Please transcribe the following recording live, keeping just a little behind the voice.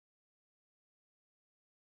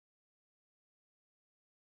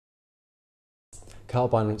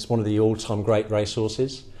Carbine is one of the all-time great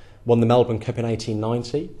racehorses. Won the Melbourne Cup in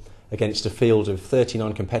 1890 against a field of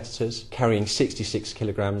 39 competitors, carrying 66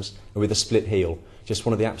 kilograms and with a split heel. Just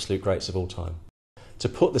one of the absolute greats of all time. To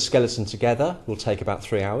put the skeleton together will take about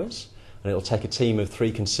 3 hours, and it will take a team of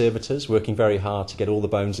 3 conservators working very hard to get all the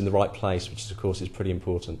bones in the right place, which of course is pretty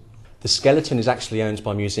important. The skeleton is actually owned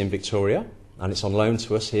by Museum Victoria, and it's on loan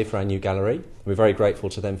to us here for our new gallery. We're very grateful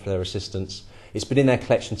to them for their assistance. It's been in their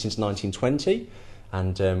collection since 1920,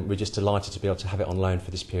 and we're just delighted to be able to have it on loan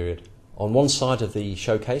for this period. On one side of the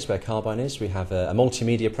showcase where Carbine is, we have a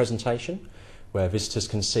multimedia presentation where visitors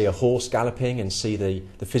can see a horse galloping and see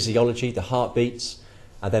the physiology, the heartbeats,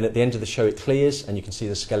 and then at the end of the show it clears and you can see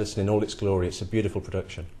the skeleton in all its glory. It's a beautiful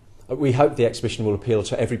production. We hope the exhibition will appeal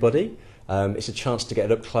to everybody. It's a chance to get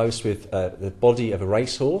up close with the body of a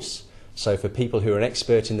racehorse. So for people who are an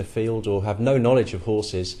expert in the field or have no knowledge of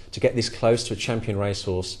horses, to get this close to a champion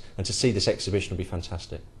racehorse and to see this exhibition will be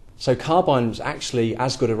fantastic. So Carbine was actually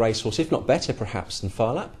as good a racehorse, if not better perhaps, than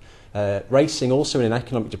Phar Lap. Racing also in an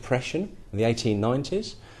economic depression in the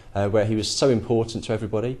 1890s, where he was so important to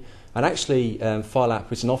everybody. And actually Phar Lap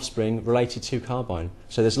was an offspring related to Carbine.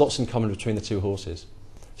 So there's lots in common between the two horses.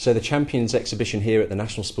 So the Champions exhibition here at the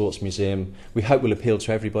National Sports Museum we hope will appeal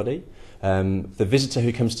to everybody. The visitor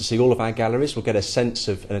who comes to see all of our galleries will get a sense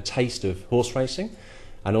of and a taste of horse racing,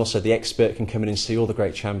 and also the expert can come in and see all the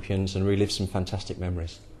great champions and relive some fantastic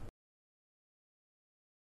memories.